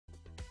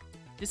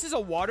This is a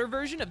water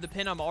version of the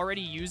pin I'm already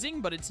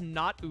using, but it's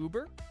not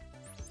Uber.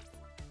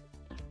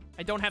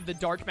 I don't have the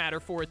dark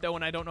matter for it, though,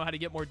 and I don't know how to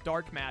get more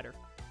dark matter.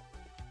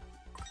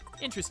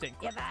 Interesting.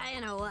 You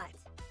buying or what?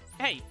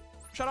 Hey,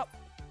 shut up.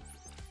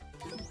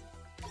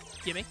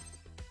 Gimme.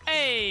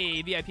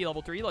 Hey, VIP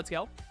level 3, let's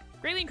go.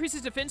 Greatly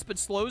increases defense, but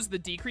slows the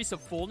decrease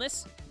of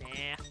fullness.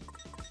 Nah.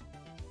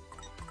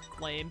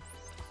 Lame.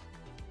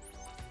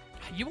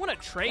 You want to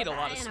trade a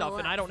lot of stuff,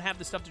 and I don't have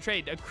the stuff to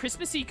trade. A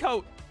Christmassy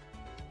coat.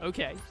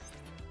 Okay.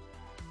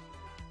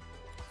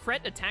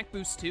 Fret attack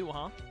boost too,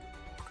 huh?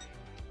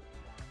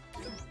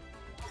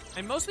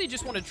 I mostly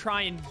just want to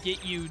try and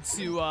get you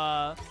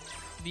to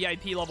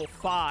VIP level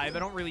 5. I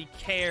don't really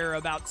care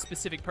about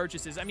specific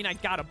purchases. I mean, I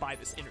gotta buy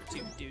this inner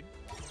tube, dude.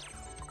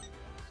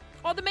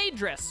 Oh, the maid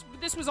dress.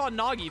 This was on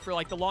Nagi for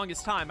like the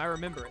longest time. I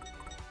remember it.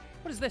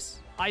 What is this?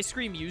 I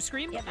scream, you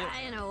scream? You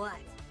buying or what?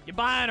 You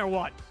buying or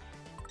what?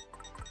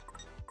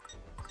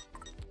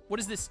 What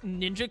is this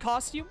ninja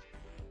costume?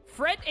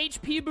 Fret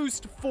HP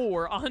boost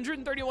 4,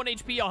 131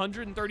 HP,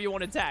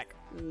 131 attack.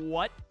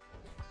 What?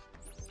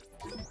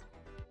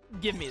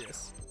 Give me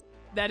this.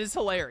 That is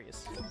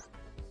hilarious.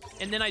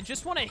 And then I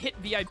just want to hit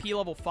VIP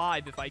level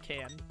 5 if I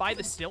can. Buy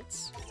the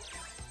stilts.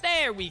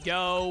 There we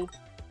go.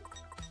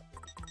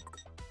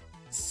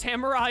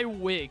 Samurai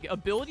wig.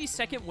 Ability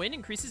second wind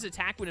increases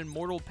attack when in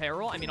mortal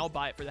peril. I mean, I'll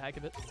buy it for the heck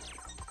of it.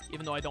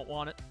 Even though I don't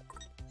want it.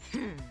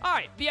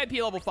 Alright,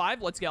 VIP level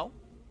 5. Let's go.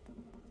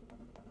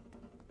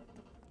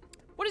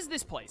 What is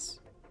this place?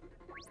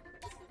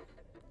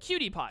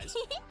 Cutie pies.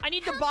 I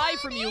need to buy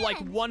from you like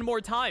one more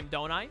time,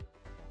 don't I?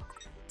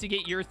 To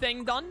get your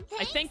thing done?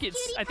 I think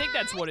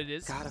that's what it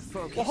is. Gotta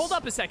focus. Well, hold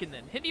up a second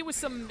then. Hit me with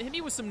some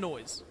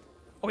noise.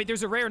 Oh wait,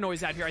 there's a rare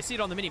noise out here. I see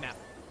it on the minimap.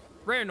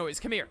 Rare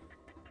noise, come here.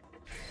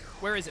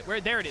 Where is it?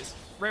 There it is.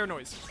 Rare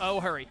noise. Oh,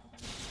 hurry.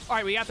 All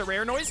right, we got the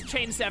rare noise.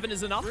 Chain 7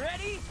 is enough.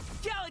 Ready?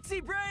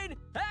 Galaxy Brain,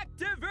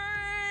 activate!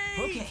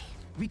 Okay,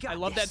 we got I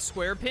love that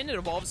square pin. It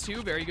evolves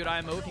too. Very good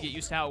IMO if you get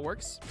used to how it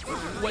works.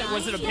 What,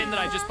 was it a pin that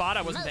I just bought?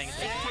 I wasn't paying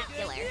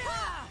attention.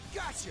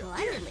 Gotcha.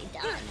 Splendidly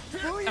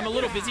done. I'm a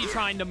little busy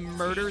trying to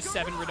murder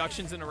 7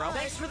 reductions in a row.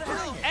 Thanks for the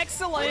help.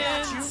 Excellent!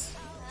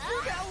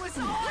 That was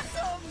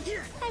awesome!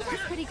 I was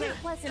pretty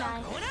great, wasn't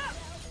I?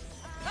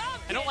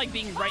 I don't like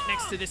being right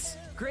next to this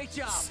Great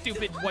job.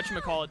 stupid,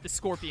 whatchamacallit, the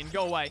scorpion.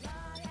 Go away.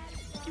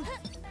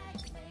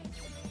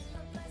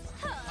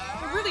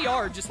 There really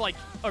are just like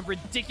a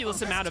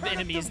ridiculous amount of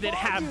enemies that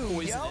have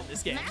poison in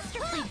this game.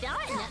 Masterfully done.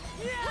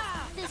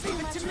 This Give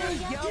it to me,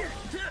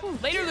 yo.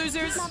 Later,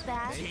 losers! Not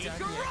bad. Take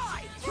a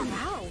ride.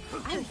 Wow,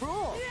 I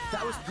roll.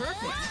 That was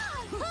perfect.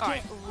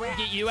 Alright,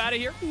 get you out of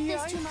here.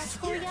 This too much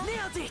for ya?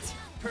 Nailed it.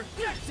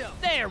 Perfecto.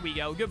 There we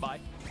go. Goodbye.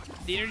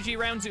 The energy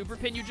round super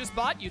pin you just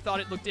bought, you thought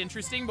it looked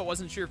interesting but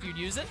wasn't sure if you'd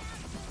use it.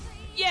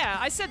 Yeah,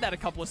 I said that a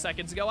couple of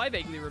seconds ago. I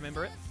vaguely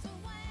remember it.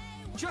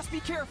 Just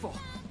be careful.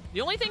 The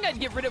only thing I'd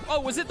get rid of...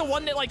 Oh, was it the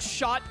one that, like,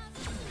 shot,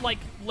 like,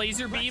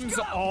 laser beams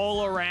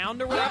all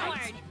around or whatever?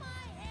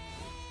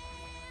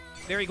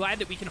 Very glad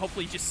that we can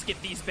hopefully just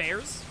skip these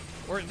bears.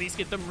 Or at least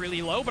get them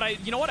really low.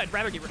 But you know what? I'd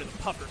rather get rid of the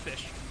puffer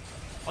fish.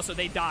 Also,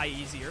 they die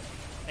easier.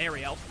 There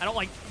we go. I don't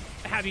like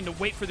having to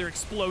wait for their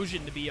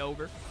explosion to be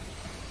over.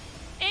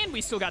 And we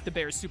still got the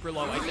bears super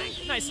low, I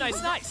think. Nice,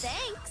 nice, nice.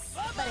 Thanks,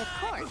 but of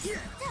course.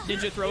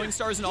 Ninja throwing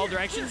stars in all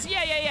directions.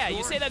 Yeah.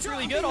 You say that's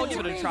really good? I'll give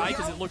it a try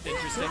because it looked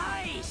interesting.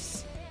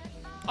 Nice.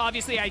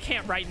 Obviously, I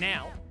can't right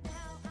now.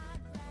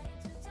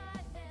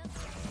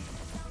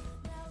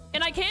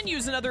 And I can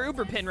use another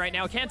Uber pin right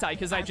now, can't I?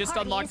 Because I just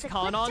unlocked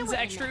Kanon's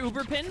extra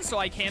Uber pin, so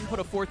I can put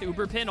a 4th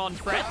Uber pin on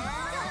Fret.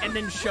 And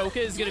then Shoka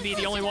is going to be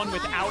the only one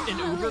without an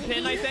Uber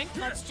pin, I think.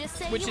 Let's just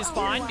say Which you is own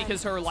fine one.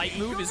 because her light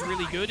move is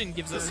really good and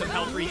gives us some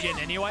health regen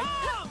anyway.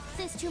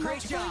 This too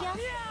much for ya?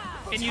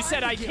 And you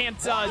said I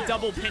can't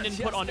double pin and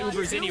put on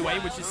Ubers anyway,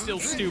 which is still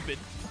stupid.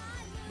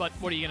 But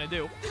what are you going to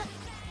do?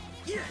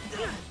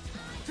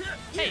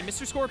 Hey,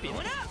 Mr. Scorpion,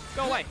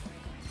 go away.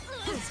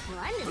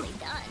 Splendidly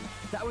done.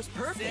 That was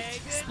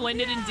perfect.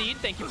 Splendid indeed.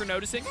 Thank you for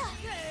noticing.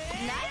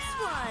 Nice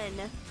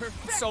one.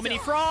 So many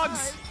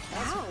frogs.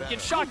 Wow. Get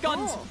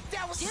shotguns.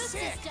 That was Juices,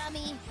 sick.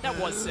 dummy. That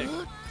was sick.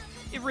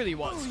 It really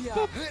was.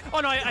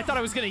 Oh no, I thought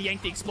I was going to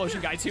yank the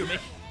explosion guy to me.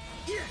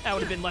 That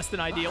would have been less than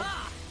ideal.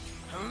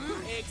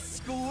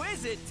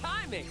 Exquisite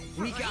timing.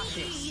 We got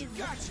this.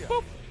 Gotcha.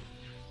 Boop.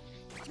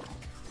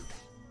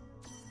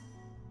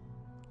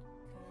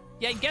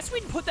 Yeah, I guess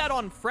we'd put that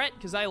on Fret,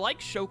 because I like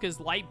Shoka's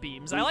light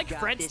beams. I like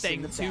Fret's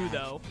thing, too,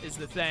 though, is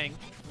the thing.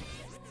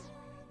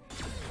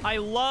 I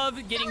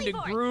love getting to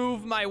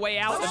groove my way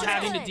out of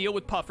having to deal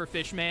with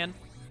pufferfish, man.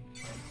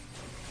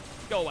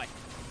 Go away.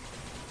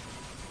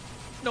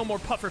 No more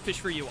pufferfish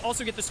for you.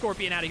 Also get the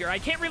scorpion out of here. I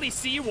can't really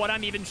see what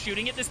I'm even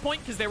shooting at this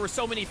point, because there were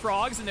so many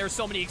frogs and there are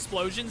so many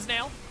explosions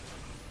now.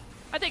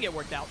 I think it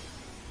worked out.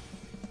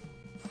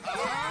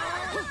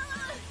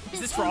 Is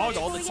this frog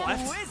all that's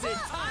left? Exquisite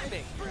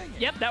timing.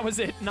 Yep, that was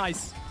it.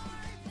 Nice.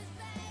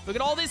 Look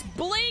at all this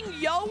bling,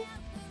 yo!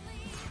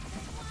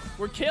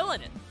 We're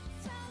killing it.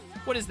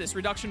 What is this,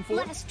 reduction 4?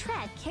 Let us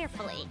tread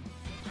carefully.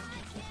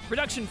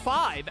 Reduction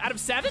 5 out of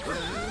 7?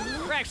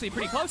 We're actually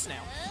pretty close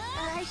now.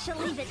 I shall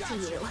leave it to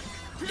you.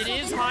 It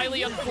is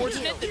highly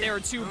unfortunate that there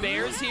are 2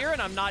 bears here,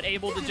 and I'm not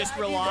able to just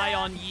rely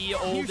on ye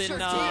olden,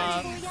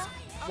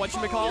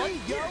 whatchamacallit?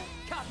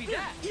 Copy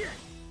that.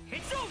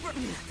 It's over.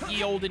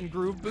 Ye olden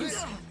groove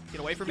boost.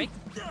 Get away from me.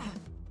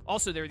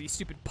 Also, there are these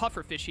stupid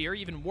puffer fish here,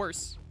 even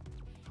worse.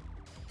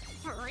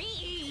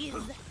 Freeze.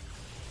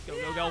 Go,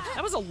 go, go.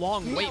 That was a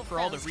long wait for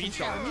all the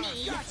recharge.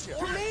 Gotcha.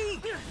 Or me.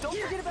 Don't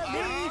forget about me.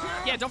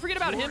 Yeah, don't forget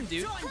about him,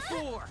 dude. Done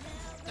for.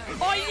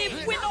 Oh,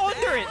 he went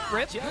under it,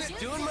 Rip. Just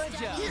doing my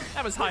job.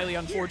 That was highly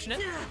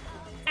unfortunate.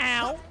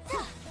 Ow.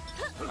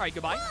 All right,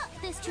 goodbye.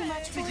 This too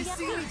much for Did you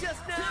see you? me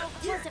just now?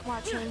 Wasn't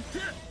watching.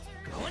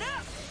 Going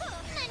up.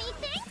 Many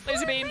thanks,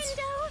 Laser beams.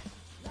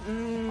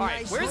 Friendo. All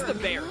right, where's the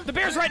bear? The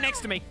bear's right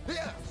next to me.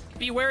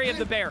 Be wary of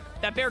the bear.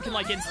 That bear can,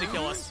 like,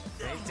 insta-kill us.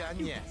 Ain't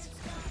done yet.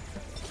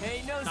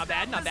 Hey, no. Not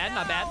bad, not bad,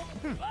 not bad.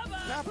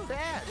 Not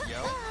bad,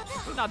 yo.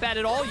 Not bad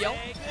at all, yo.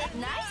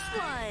 Nice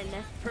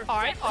one. All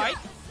right, all right.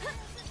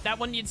 That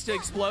one needs to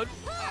explode.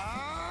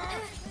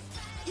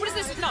 What is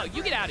this? No,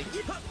 you get out of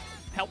here.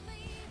 Help.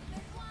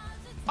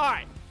 All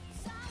right.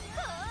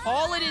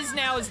 All it is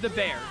now is the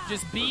bear.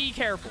 Just be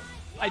careful.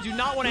 I do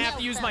not want to have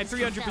to use my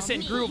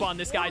 300% groove on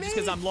this guy just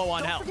because I'm low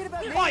on health.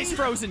 Oh, he's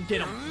frozen. Get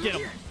him. Get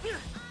him.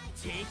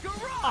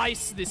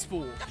 Ice this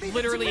fool.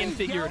 Literally and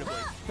figuratively.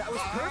 That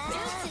was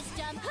perfect.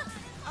 System.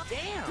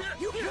 Damn.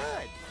 You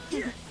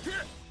good.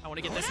 I want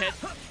to get this hit.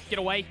 Get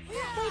away.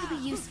 Way to be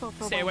useful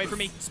for Stay away from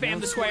me. Spam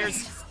the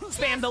squares.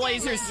 Spam the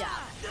lasers.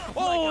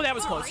 Oh, that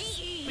was close.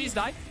 Please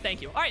die.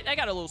 Thank you. All right, I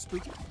got a little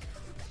spooky.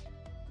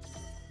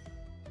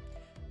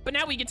 But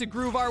now we get to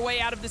groove our way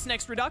out of this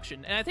next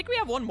reduction. And I think we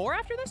have one more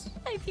after this.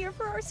 I fear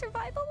for our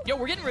survival. Yo,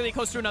 we're getting really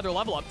close to another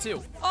level up,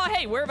 too. Oh,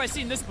 hey, where have I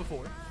seen this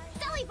before?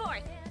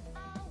 Sallyboard.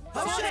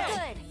 Oh, shit.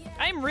 Good.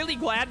 I'm really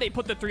glad they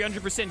put the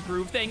 300%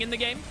 groove thing in the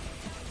game.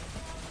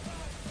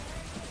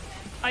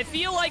 I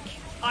feel like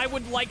I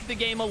would like the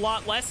game a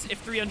lot less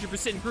if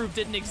 300% groove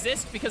didn't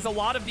exist, because a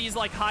lot of these,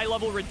 like,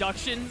 high-level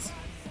reductions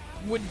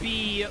would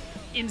be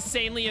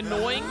insanely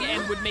annoying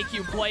and would make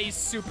you play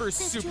super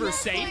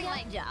safe,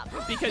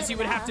 because you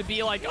would have to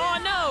be like, oh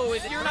no,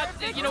 you're not,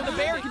 you know, the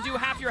bear can do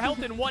half your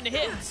health in one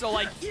hit, so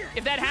like,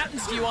 if that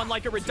happens to you on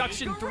like a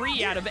reduction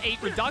 3 out of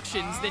 8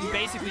 reductions, then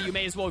basically you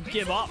may as well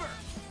give up.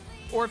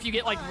 Or if you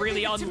get like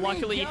really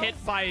unluckily hit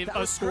by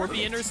a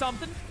scorpion or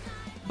something.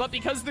 But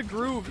because the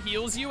groove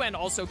heals you and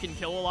also can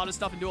kill a lot of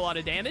stuff and do a lot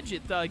of damage,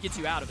 it gets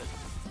you out of it.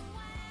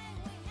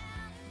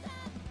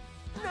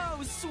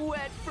 No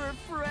sweat for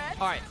Fred.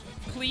 All right.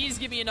 Please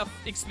give me enough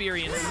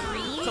experience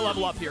to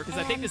level up here, because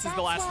I think this is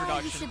the last You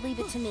reduction. should leave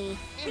it to me.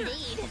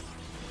 Indeed.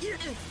 You're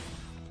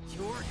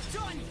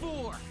done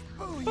for.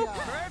 Booyah.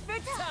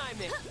 Perfect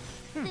timing.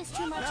 This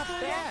too much Not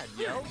for bad,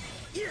 yo.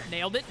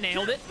 Nailed it,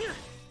 nailed it.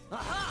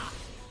 Aha.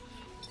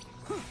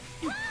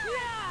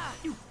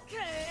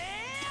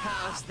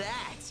 How's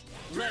that?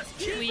 Let's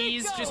keep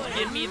Please it just going.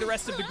 give me the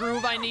rest of the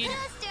groove I need.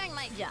 Just doing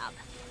my job.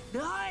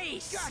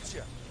 Nice.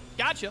 Gotcha.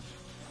 Gotcha.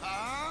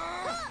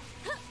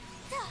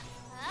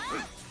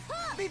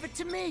 Leave it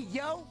to me,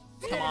 yo.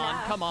 Come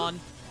on, come on.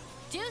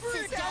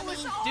 Deuces, dummy.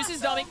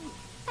 Deuces, dummy.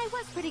 I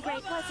was pretty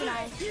great, wasn't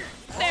I?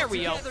 There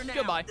we go. Together now.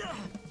 Goodbye.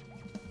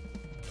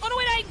 Oh, no,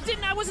 wait,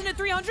 I wasn't at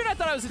 300. I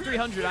thought I was at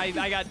 300.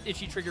 I got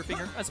itchy trigger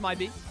finger. That's my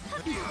B.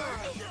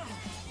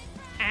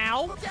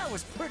 Ow. That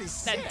was pretty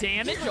sick. That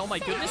damage. Oh, my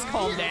goodness.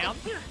 Calm down.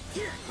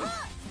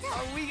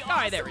 All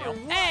right, there we go.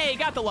 Hey,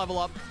 got the level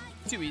up.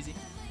 Too easy.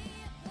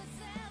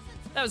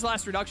 That was the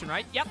last reduction,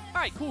 right? Yep.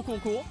 All right, cool, cool,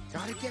 cool.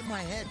 Gotta get my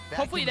head back.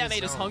 Hopefully in that the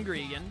made us zone.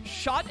 hungry again.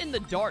 Shot in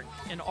the dark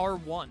in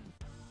R1.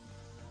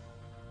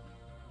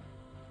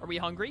 Are we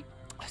hungry?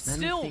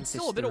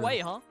 Still a bit away,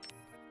 huh?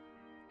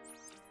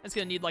 That's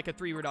gonna need like a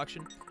 3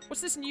 reduction.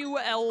 What's this new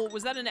L?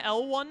 Was that an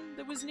L1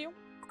 that was new?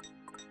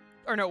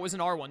 Or no, it was an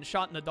R1.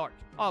 Shot in the dark.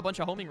 Oh, a bunch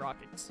of homing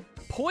rockets.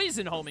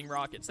 Poison homing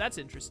rockets. That's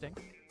interesting.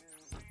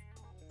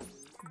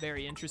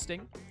 Very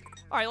interesting.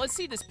 All right, let's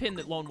see this pin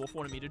that Lone Wolf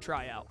wanted me to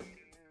try out.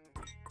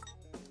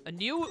 A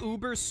new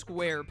Uber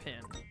Square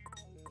pin.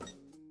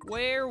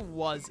 Where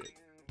was it?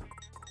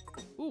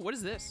 Ooh, what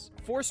is this?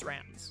 Force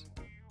rounds.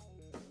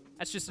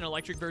 That's just an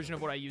electric version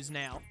of what I use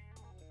now.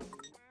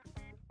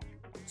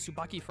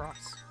 Tsubaki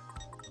Frost.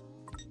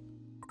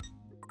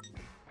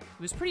 It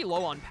was pretty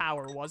low on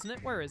power, wasn't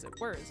it? Where is it?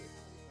 Where is it?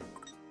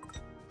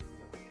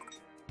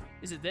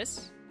 Is it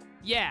this?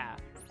 Yeah.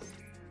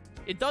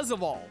 It does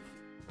evolve.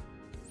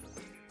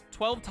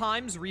 12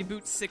 times,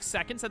 reboot 6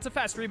 seconds. That's a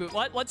fast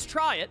reboot. Let's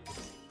try it.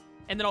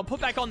 And then I'll put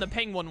back on the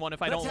Penguin one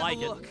if I don't like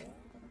it.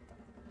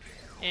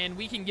 And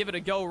we can give it a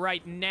go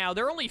right now.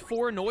 There are only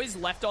 4 noise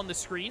left on the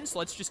screen, so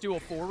let's just do a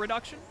 4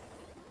 reduction.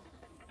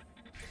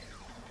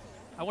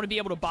 I want to be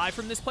able to buy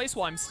from this place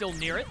while I'm still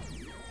near it.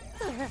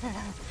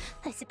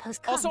 I suppose.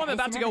 Also, I'm combat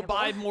about is to go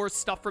buy inevitable. more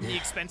stuff from the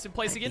expensive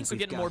place again, so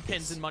getting more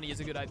pins and money is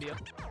a good idea.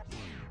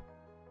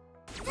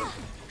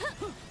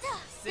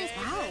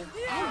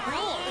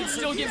 It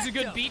still gives a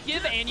good beat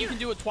give, and you can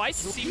do it twice.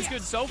 Seems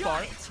good so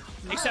far.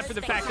 Except for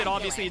the fact that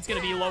obviously it's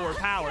going to be lower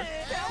power.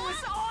 That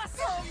was awesome.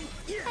 awesome!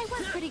 I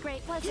was pretty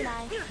great, wasn't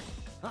I?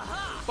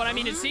 But I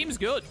mean, it seems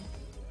good.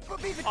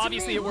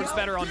 Obviously, it works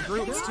better on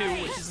groups too,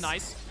 which is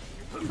nice.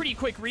 Pretty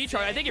quick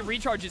recharge. I think it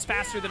recharges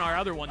faster than our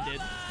other one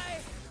did.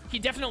 He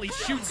definitely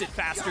shoots it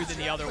faster than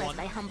the other one.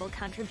 My humble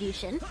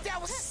contribution.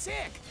 That was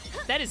sick.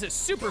 That is a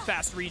super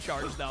fast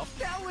recharge, though,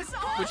 That was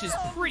awesome. which is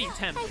pretty I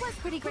tempting. was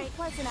pretty great,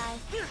 wasn't I?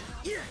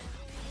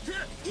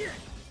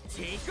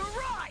 Take a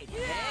ride.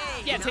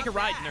 Hey, Yeah, not take a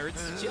ride, bad.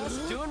 nerds.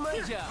 Just doing my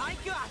job. I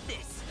got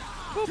this.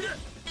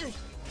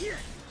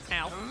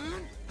 Ow.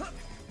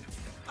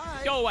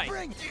 I Go away.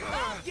 bring-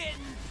 I'm getting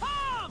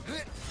pumped.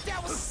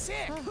 That was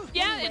sick.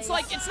 Yeah, it's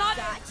like, it's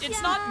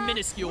not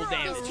minuscule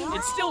damage.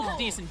 It's still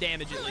decent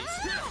damage at least.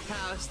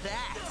 How's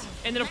that?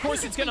 And then of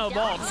course it's gonna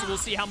evolve, so we'll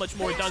see how much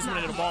more it does when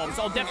it evolves.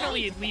 I'll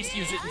definitely at least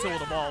use it until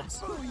it evolves.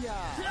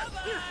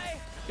 Bye-bye.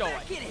 Go away.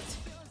 Back in it.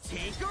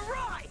 Take a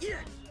ride.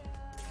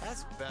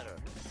 That's better.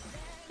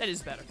 That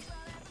is better.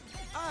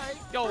 I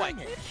Go away.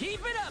 bring it.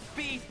 Keep it up,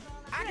 Beef.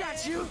 I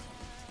got you.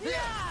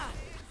 Yeah.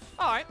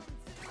 Alright.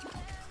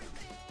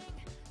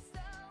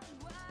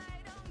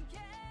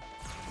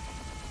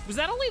 Was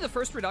that only the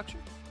first reduction?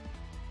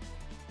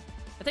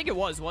 I think it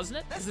was, wasn't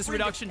it? Is this Bring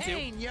the reduction too?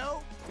 pain,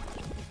 yo.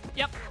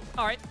 Yep.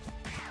 Alright.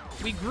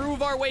 We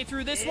groove our way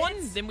through this one,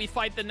 then we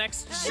fight the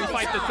next, we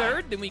fight the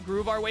third, then we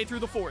groove our way through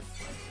the fourth.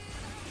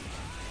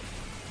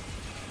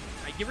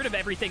 Alright, get rid of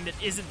everything that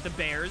isn't the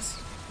bears.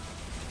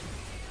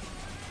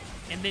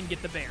 And then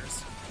get the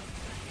bears.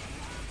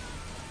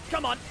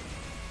 Come on.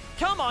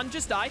 Come on,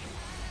 just die.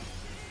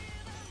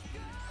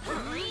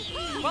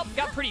 Well,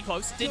 got pretty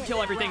close. Did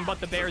kill everything but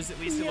the bears, at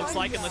least it looks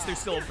like, unless there's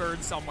still a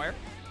bird somewhere.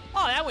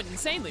 Oh, that went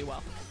insanely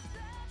well.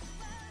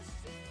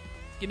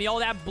 Give me all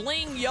that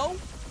bling, yo.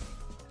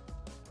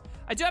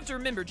 I do have to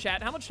remember,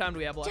 chat, how much time do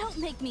we have left? Don't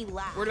make me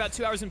laugh. We're at about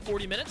 2 hours and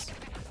 40 minutes.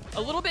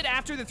 A little bit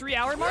after the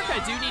 3-hour mark,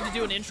 I do need to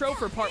do an intro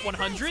for part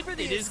 100.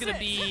 It is going to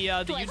be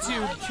the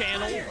YouTube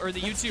channel, or the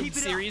YouTube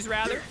series,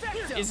 rather,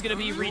 is going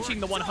to be reaching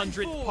the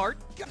 100th part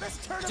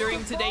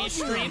during today's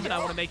stream, and I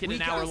want to make it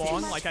an hour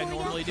long like I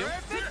normally do.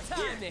 Perfect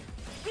timing.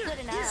 Good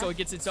enough. So it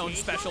gets its own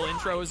special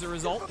intro as a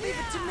result. Leave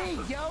it to me,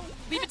 yo.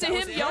 Leave it to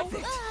him, yo.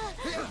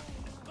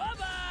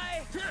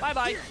 Bye-bye.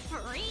 Bye-bye.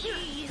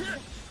 Freeze.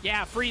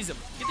 Yeah, freeze him.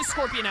 Get the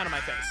scorpion out of my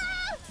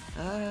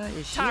face.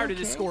 Is she Tired of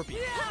this okay?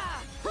 scorpion.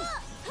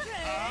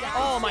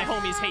 All my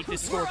homies hate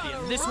this scorpion.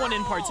 This one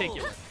in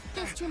particular.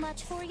 This too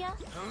much for ya?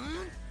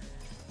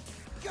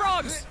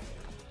 Frogs!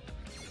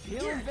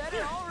 Feeling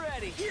better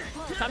already.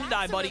 Time to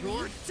die, buddy.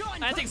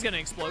 That thing's gonna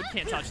explode.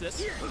 Can't touch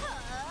this.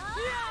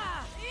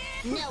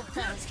 No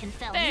foes can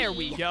fell There me.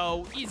 we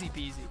go. Easy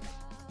peasy.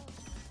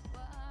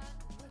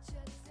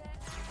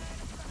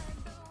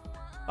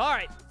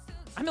 Alright.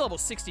 I'm at level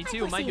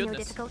 62. My Foresee no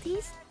goodness.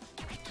 difficulties.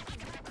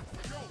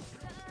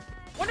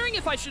 Wondering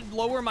if I should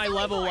lower my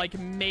level like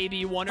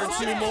maybe 1 or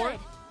 2 more.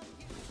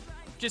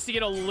 Just to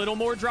get a little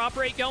more drop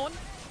rate going.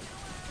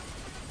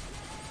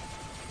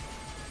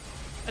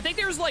 I think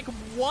there's like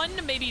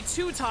 1, maybe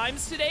 2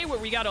 times today where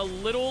we got a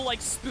little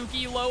like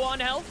spooky low on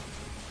health.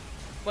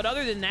 But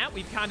other than that,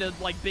 we've kind of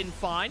like been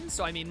fine.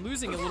 So I mean,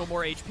 losing a little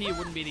more HP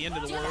wouldn't be the end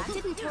of the world. That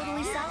didn't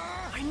totally suck.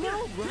 I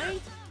know,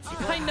 right?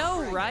 I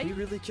know, right? You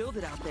really killed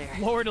it out there.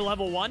 Lower to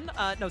level 1?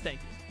 No thank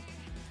you.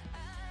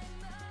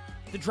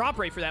 The drop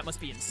rate for that must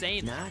be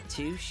insane. Not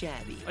too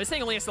shabby. This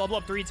thing only has to level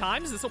up 3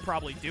 times. This will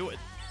probably do it.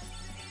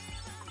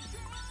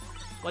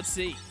 Let's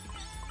see.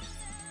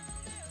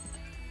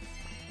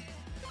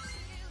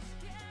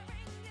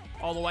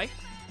 All the way.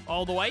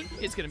 All the way.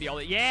 It's going to be all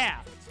the... Yeah!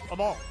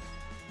 Evolve.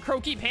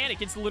 Croaky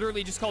Panic. It's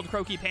literally just called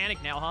Croaky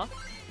Panic now, huh?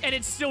 And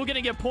it's still going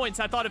to get points.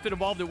 I thought if it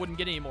evolved, it wouldn't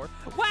get any more.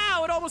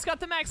 Wow! It almost got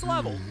the max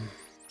level.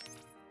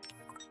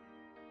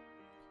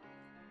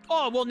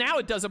 Oh, well, now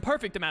it does a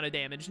perfect amount of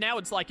damage. Now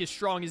it's like as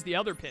strong as the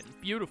other pin.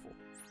 Beautiful.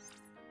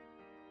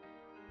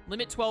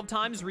 Limit 12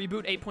 times,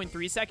 reboot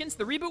 8.3 seconds.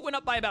 The reboot went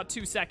up by about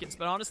 2 seconds,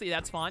 but honestly,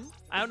 that's fine.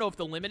 I don't know if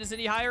the limit is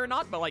any higher or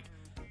not, but like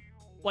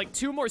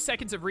 2 more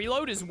seconds of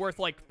reload is worth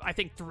like, I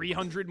think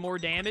 300 more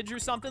damage or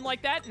something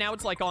like that. Now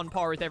it's like on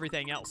par with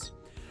everything else.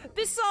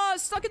 This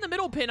stuck in the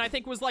middle pin, I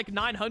think, was like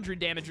 900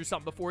 damage or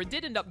something before. It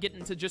did end up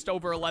getting to just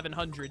over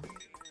 1100,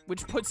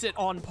 which puts it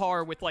on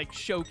par with like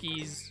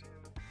Shoki's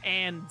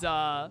and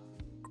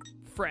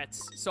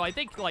frets. So I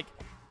think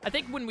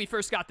when we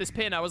first got this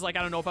pin, I was like,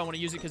 I don't know if I want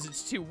to use it because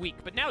it's too weak,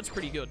 but now it's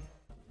pretty good.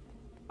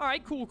 All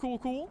right, cool, cool,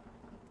 cool.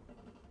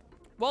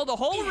 Well, the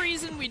whole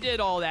reason we did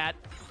all that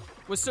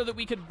was so that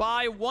we could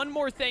buy one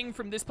more thing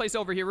from this place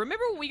over here.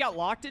 Remember when we got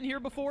locked in here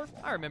before?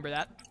 I remember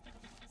that.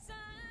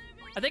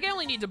 I think I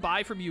only need to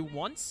buy from you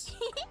once,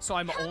 so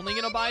I'm only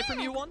gonna buy from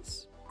you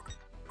once.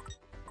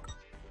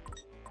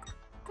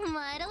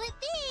 What'll it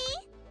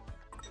be?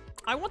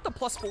 I want the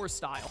 +4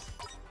 style.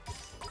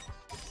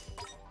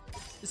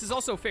 This is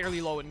also fairly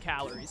low in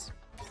calories.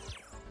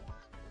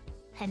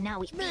 And now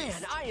we Man,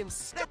 feast. I am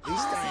stuck.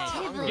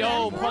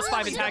 Yo,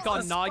 +5 attack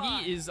on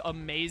Nagi is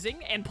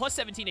amazing, and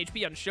 +17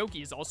 HP on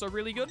Shoki is also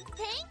really good.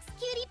 Thanks,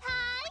 cutie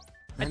pie.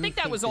 I think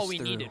that was all we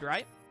needed,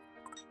 right?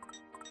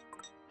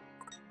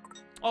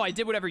 Oh, I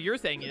did whatever your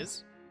thing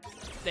is.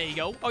 There you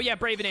go. Oh, yeah,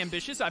 Brave and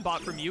Ambitious. I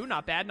bought from you.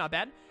 Not bad, not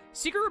bad.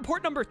 Secret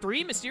Report number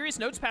 3. Mysterious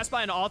notes passed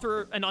by an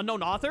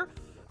unknown author.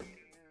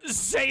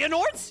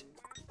 Xehanort?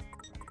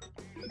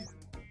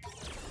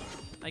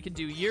 I can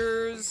do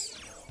yours.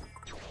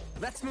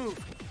 Let's move.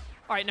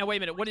 All right, now wait a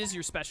minute. What is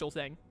your special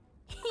thing?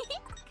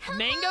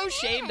 Mango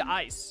Shaved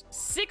Ice.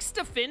 6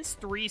 defense,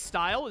 3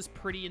 style is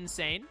pretty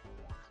insane.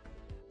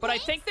 But I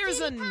think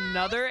there's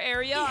another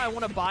area I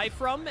want to buy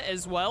from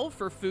as well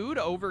for food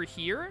over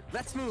here.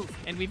 Let's move.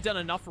 And we've done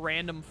enough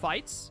random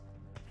fights.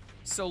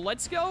 So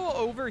let's go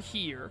over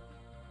here.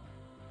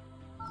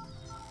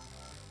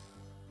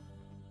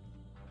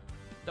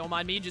 Don't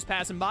mind me just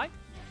passing by.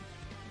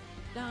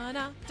 Da,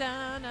 da,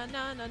 da, na,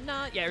 na, na,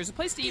 na. Yeah, there's a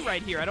place to eat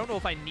right here. I don't know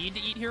if I need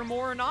to eat here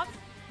more or not.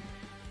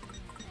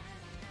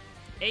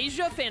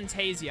 Asia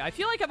Fantasia. I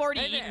feel like I've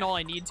already eaten all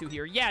I need to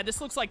here. Yeah, this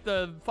looks like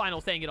the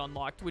final thing it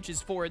unlocked, which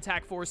is 4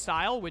 attack, 4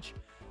 style, which,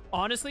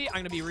 honestly, I'm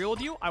going to be real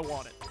with you, I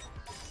want it.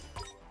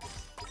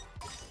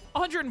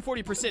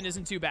 140%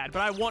 isn't too bad,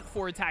 but I want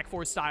 4 attack,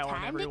 4 style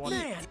on everyone.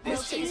 Man,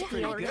 this is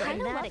pretty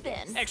good.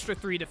 Extra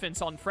 3 defense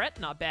on Fret.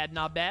 Not bad,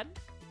 not bad.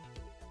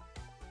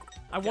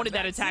 I wanted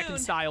that attack and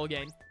style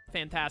gain.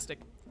 Fantastic.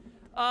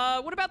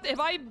 What about, have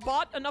I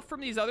bought enough from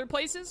these other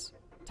places?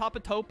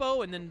 Tapa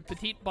Topo and then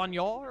Petite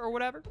Bagnol or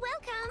whatever?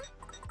 Welcome.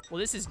 Well,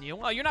 this is new.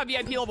 Oh, you're not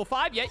VIP level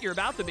 5 yet. You're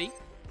about to be.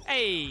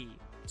 Hey,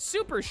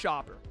 Super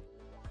Shopper.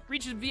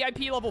 Reaches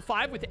VIP level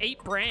 5 with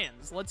 8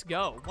 brands. Let's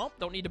go. Well,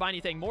 don't need to buy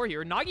anything more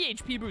here. Nagi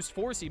HP Boost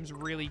 4 seems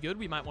really good.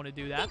 We might want to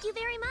do that. Thank you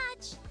very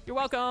much. You're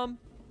welcome.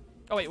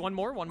 Oh, wait, one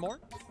more.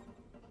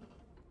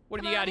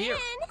 What have you got here?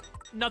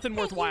 Nothing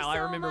worthwhile. I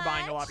remember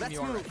buying a lot from you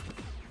already.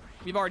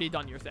 We've already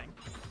done your thing.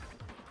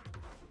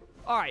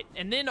 All right,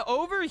 and then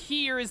over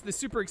here is the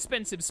super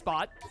expensive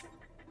spot.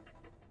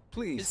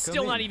 Please. It's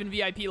still not even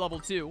VIP level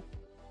 2.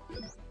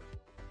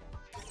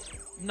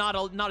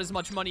 Not as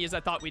much money as I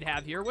thought we'd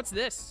have here. What's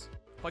this?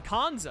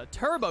 Bakanza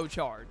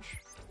Turbocharge.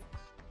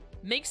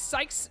 Makes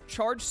Sykes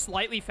charge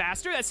slightly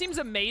faster. That seems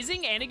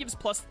amazing, and it gives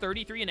plus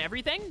 33 and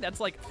everything. That's,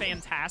 like,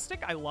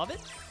 fantastic. I love it.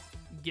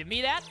 Give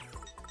me that.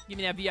 Give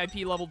me that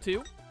VIP level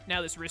 2.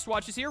 Now this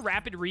wristwatch is here.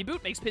 Rapid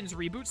Reboot. Makes pins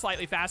reboot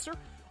slightly faster.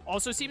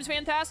 Also seems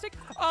fantastic.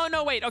 Oh,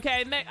 no, wait.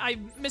 Okay, I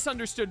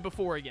misunderstood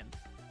before again.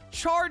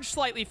 Charge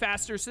slightly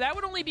faster, so that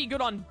would only be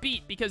good on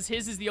Beat because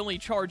his is the only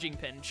charging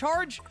pin.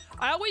 Charge,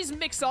 I always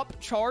mix up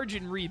Charge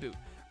and Reboot.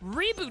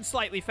 Reboot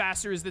slightly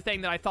faster is the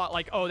thing that I thought,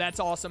 like, oh,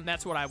 that's awesome.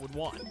 That's what I would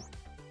want.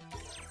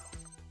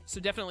 So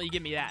definitely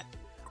give me that.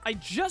 I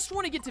just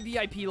want to get to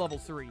VIP level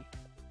 3.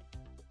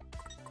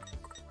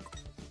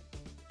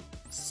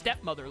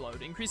 Stepmother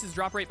load. Increases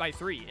drop rate by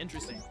 3.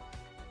 Interesting.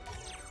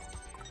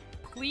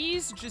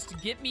 Please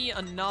just get me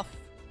enough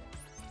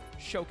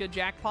Shoka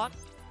jackpot.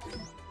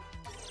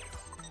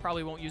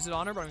 Probably won't use it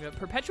on her, but I'm going to...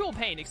 Perpetual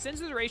Pain.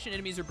 Extends the duration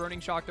enemies are burning,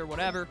 shocked, or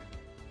whatever.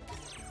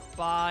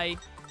 Bye.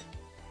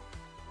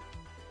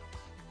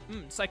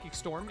 Psychic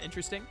Storm.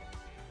 Interesting.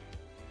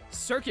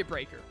 Circuit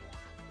Breaker.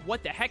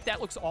 What the heck?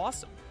 That looks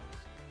awesome.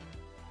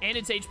 And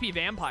it's HP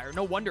Vampire.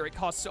 No wonder it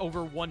costs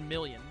over 1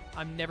 million.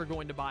 I'm never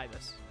going to buy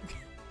this.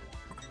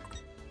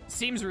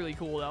 Seems really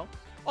cool, though.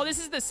 Oh, this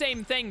is the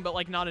same thing, but,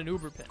 like, not an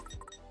Uber pin.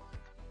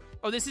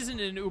 Oh, this isn't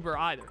an Uber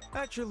either.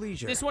 At your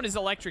leisure. This one is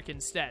electric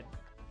instead.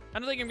 I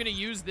don't think I'm going to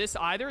use this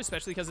either,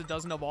 especially because it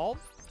doesn't evolve.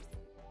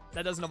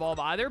 That doesn't evolve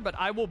either, but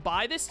I will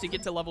buy this to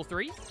get to level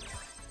 3.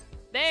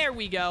 There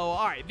we go.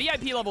 All right,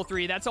 VIP level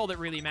 3. That's all that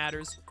really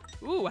matters.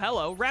 Ooh,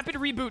 hello. Rapid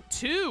Reboot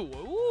 2.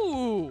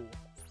 Ooh.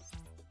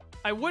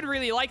 I would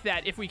really like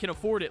that if we can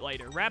afford it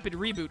later. Rapid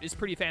Reboot is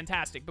pretty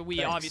fantastic, but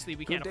obviously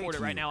we can't afford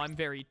it right now. I'm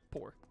very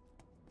poor.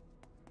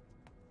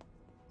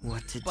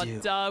 What to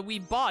do? But we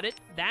bought it.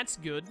 That's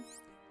good.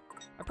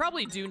 I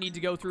probably do need to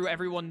go through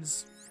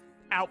everyone's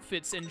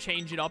outfits and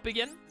change it up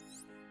again.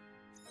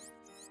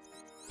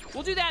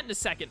 We'll do that in a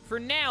second. For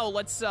now,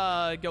 let's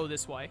go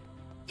this way.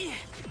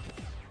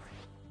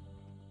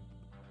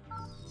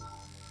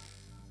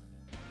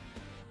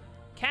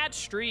 Cat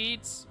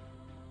Streets.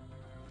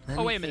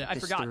 Oh, wait a minute. I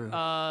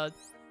forgot.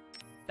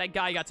 That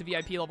guy got to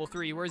VIP level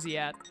 3. Where's he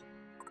at?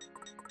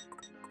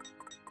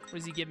 What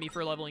does he give me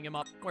for leveling him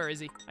up? Where is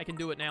he? I can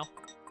do it now.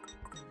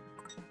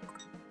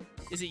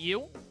 Is it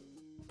you?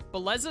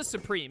 Beleza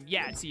Supreme.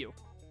 Yeah, it's you.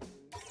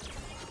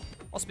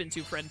 I'll spend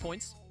 2 friend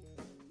points.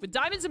 With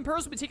diamonds and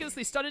pearls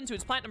meticulously studded into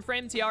its platinum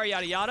frame, tiara,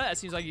 yada yada. That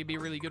seems like it'd be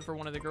really good for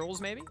one of the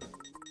girls, maybe.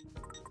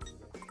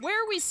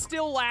 Where are we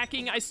still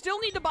lacking? I still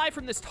need to buy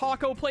from this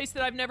taco place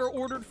that I've never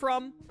ordered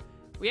from.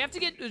 We have to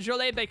get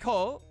Jolie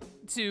Beco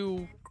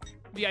to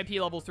VIP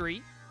level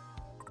 3.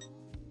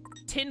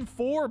 Tin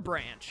 4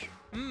 branch.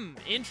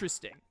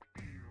 Interesting.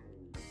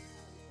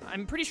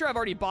 I'm pretty sure I've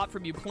already bought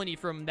from you plenty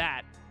from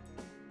that.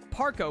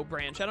 Parco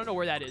branch. I don't know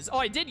where that is. Oh,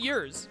 I did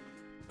yours.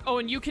 Oh,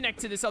 and you connect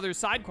to this other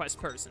side quest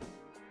person.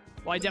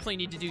 Well, I definitely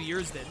need to do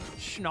yours then.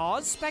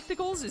 Schnoz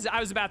Spectacles? I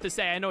was about to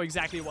say, I know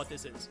exactly what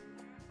this is.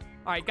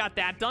 All right, got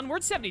that done. We're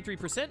at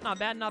 73%. Not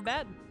bad, not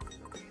bad.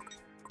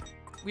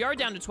 We are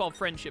down to 12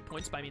 friendship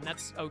points, but I mean,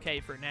 that's okay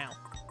for now.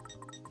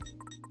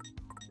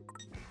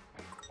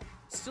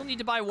 still need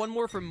to buy one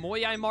more from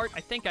Moyai Mart. I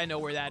think I know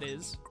where that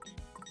is.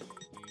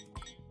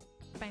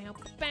 Bow,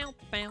 bow,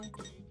 bow.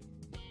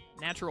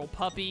 Natural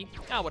puppy.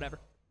 Ah, whatever.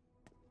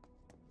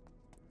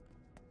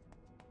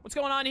 What's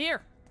going on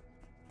here?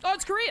 Oh,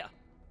 it's Korea.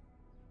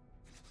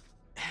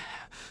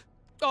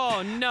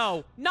 Oh,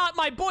 no. Not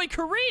my boy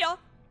Korea.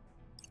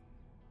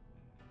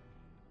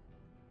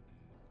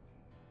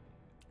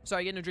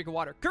 Sorry, getting a drink of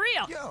water.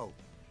 Korea! Yo!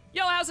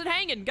 Yo, how's it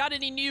hanging? Got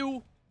any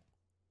new...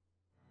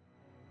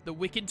 The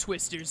Wicked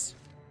Twisters.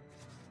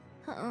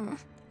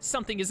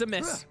 Something is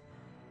amiss.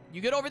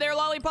 You good over there,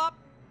 Lollipop?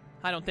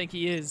 I don't think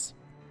he is.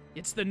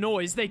 It's the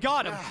noise. They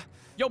got him.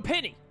 Yo,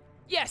 Penny.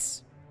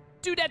 Yes.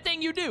 Do that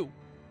thing you do.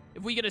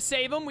 If we gonna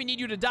save him, we need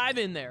you to dive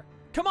in there.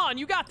 Come on,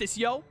 you got this,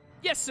 yo.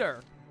 Yes, sir.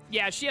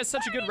 Yeah, she has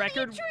such a good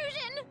record.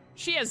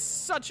 She has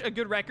such a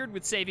good record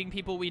with saving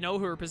people we know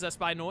who are possessed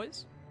by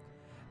noise.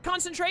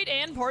 Concentrate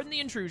and pardon the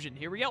intrusion.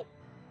 Here we go.